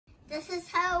This is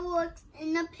how it looks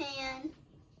in the pan.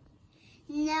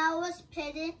 Now let's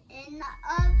put it in the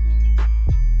oven.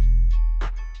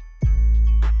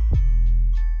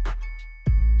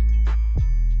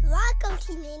 Welcome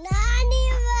to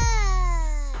Nelani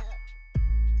World.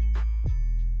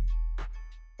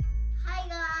 Hi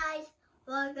guys,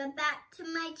 welcome back to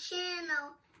my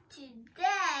channel.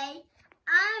 Today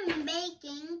I'm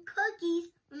making cookies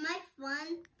with my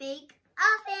fun bake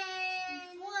oven.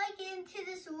 Before I get into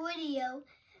this video,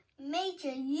 make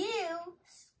sure you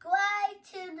subscribe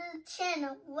to the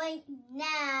channel right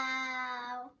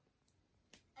now.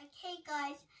 Okay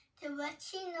guys, to let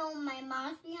you know my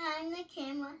mom's behind the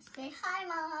camera. Say hi,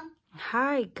 Mom.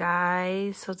 Hi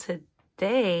guys. So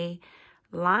today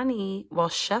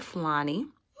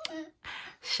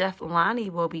Chef Lonnie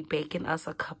will be baking us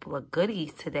a couple of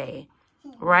goodies today,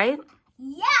 right?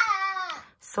 Yeah!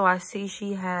 So I see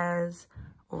she has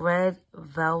red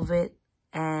velvet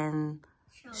and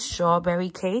strawberry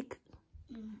cake.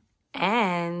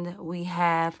 And we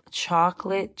have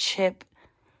chocolate chip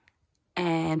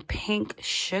and pink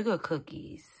sugar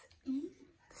cookies.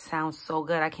 Sounds so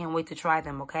good. I can't wait to try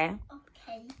them, okay?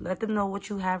 Okay. Let them know what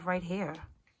you have right here.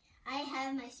 I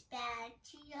have my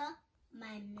spatula,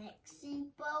 my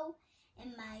mixing bowl,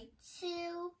 and my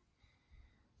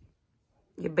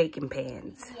Your baking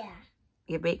pans. Yeah.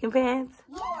 Your baking pans?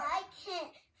 Oh, I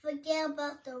can't forget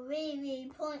about the really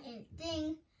important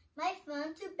thing, my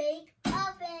fun to bake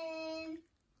oven.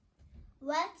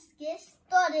 Let's get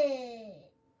started.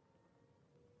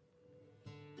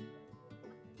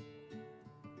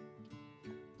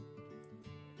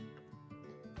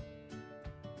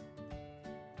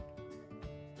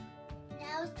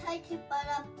 Now it's time to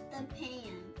butter up the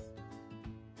pans.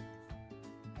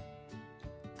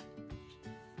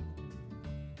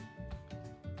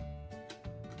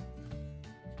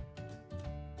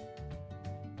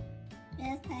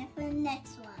 Now it's time for the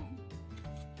next one.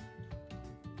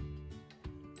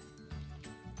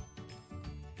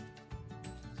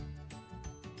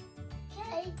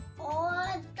 Okay,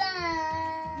 all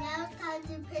done. Now it's time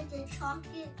to put the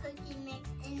chocolate cookie mix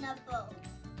in the bowl.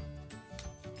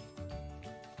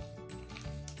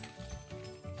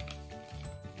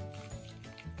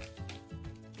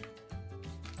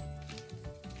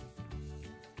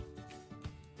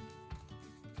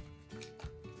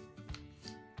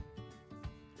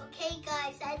 Okay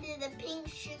guys, I did the pink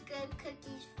sugar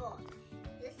cookies first.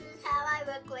 This is how I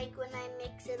look like when I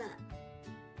mix it up.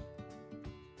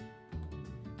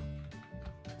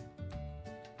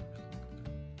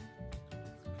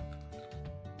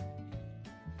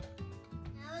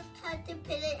 Now it's time to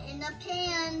put it in the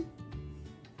pan.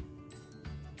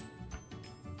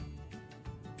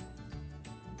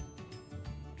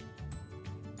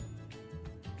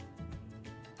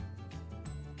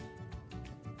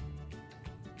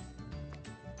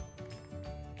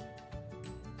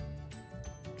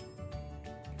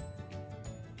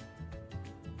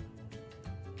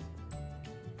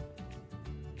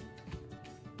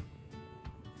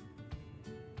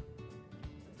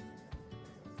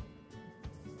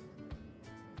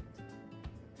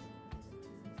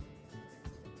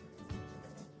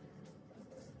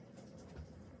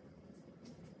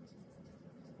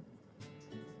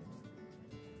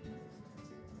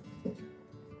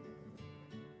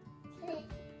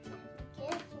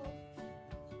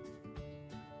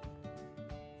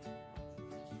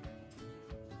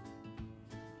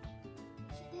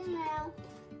 Now.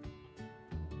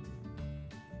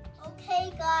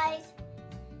 Okay guys,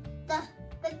 the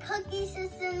cookies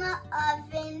is in the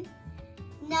oven.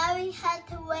 Now we have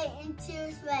to wait until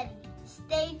it's ready.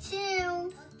 Stay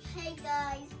tuned. Okay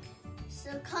guys,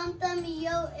 so comment down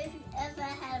below if you ever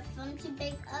had a fun to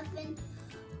bake oven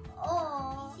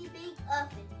or easy bake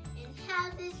oven, and how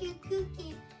does your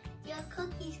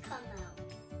cookies come out?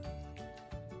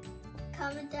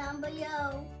 Comment down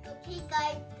below. Okay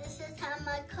guys, this is how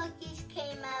my cookies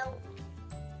came out.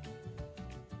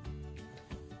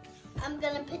 I'm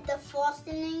gonna put the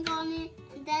frosting on it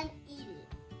and then eat it.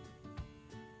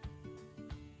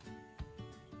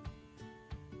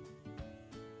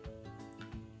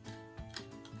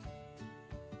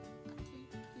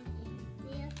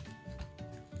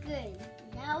 Good,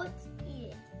 now let's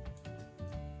eat it.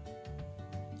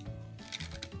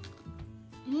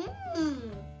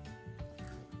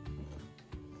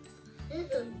 This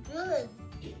is good.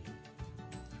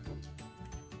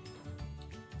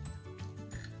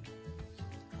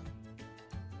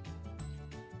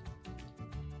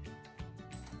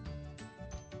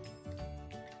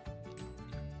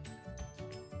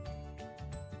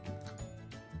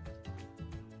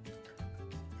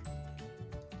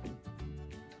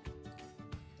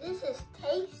 This This is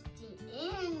tasty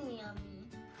and yummy.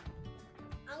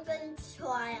 I'm going to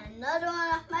try another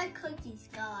one of my cookies,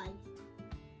 guys.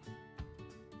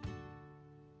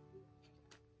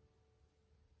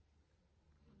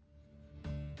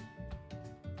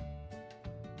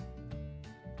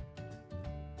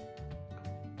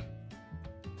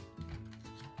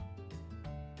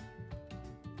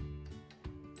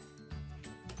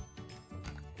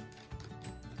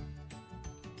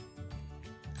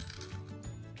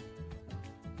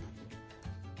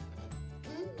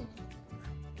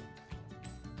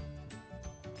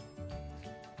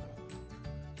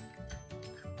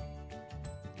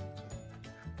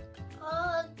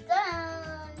 All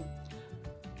done.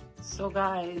 So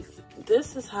guys,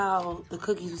 this is how the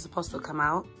cookies were supposed to come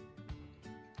out.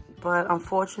 But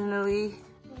unfortunately,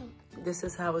 this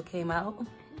is how it came out.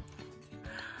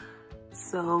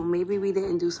 So maybe we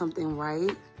didn't do something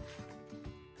right.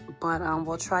 But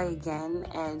we'll try again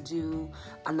and do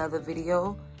another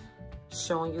video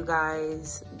showing you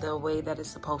guys the way that it's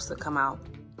supposed to come out.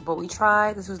 But we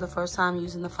tried. This was the first time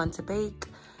using the Fun to Bake.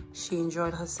 She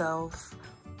enjoyed herself.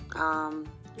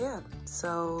 Yeah,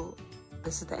 so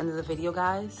this is the end of the video,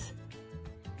 guys.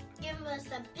 Give us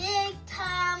a big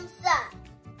thumbs up.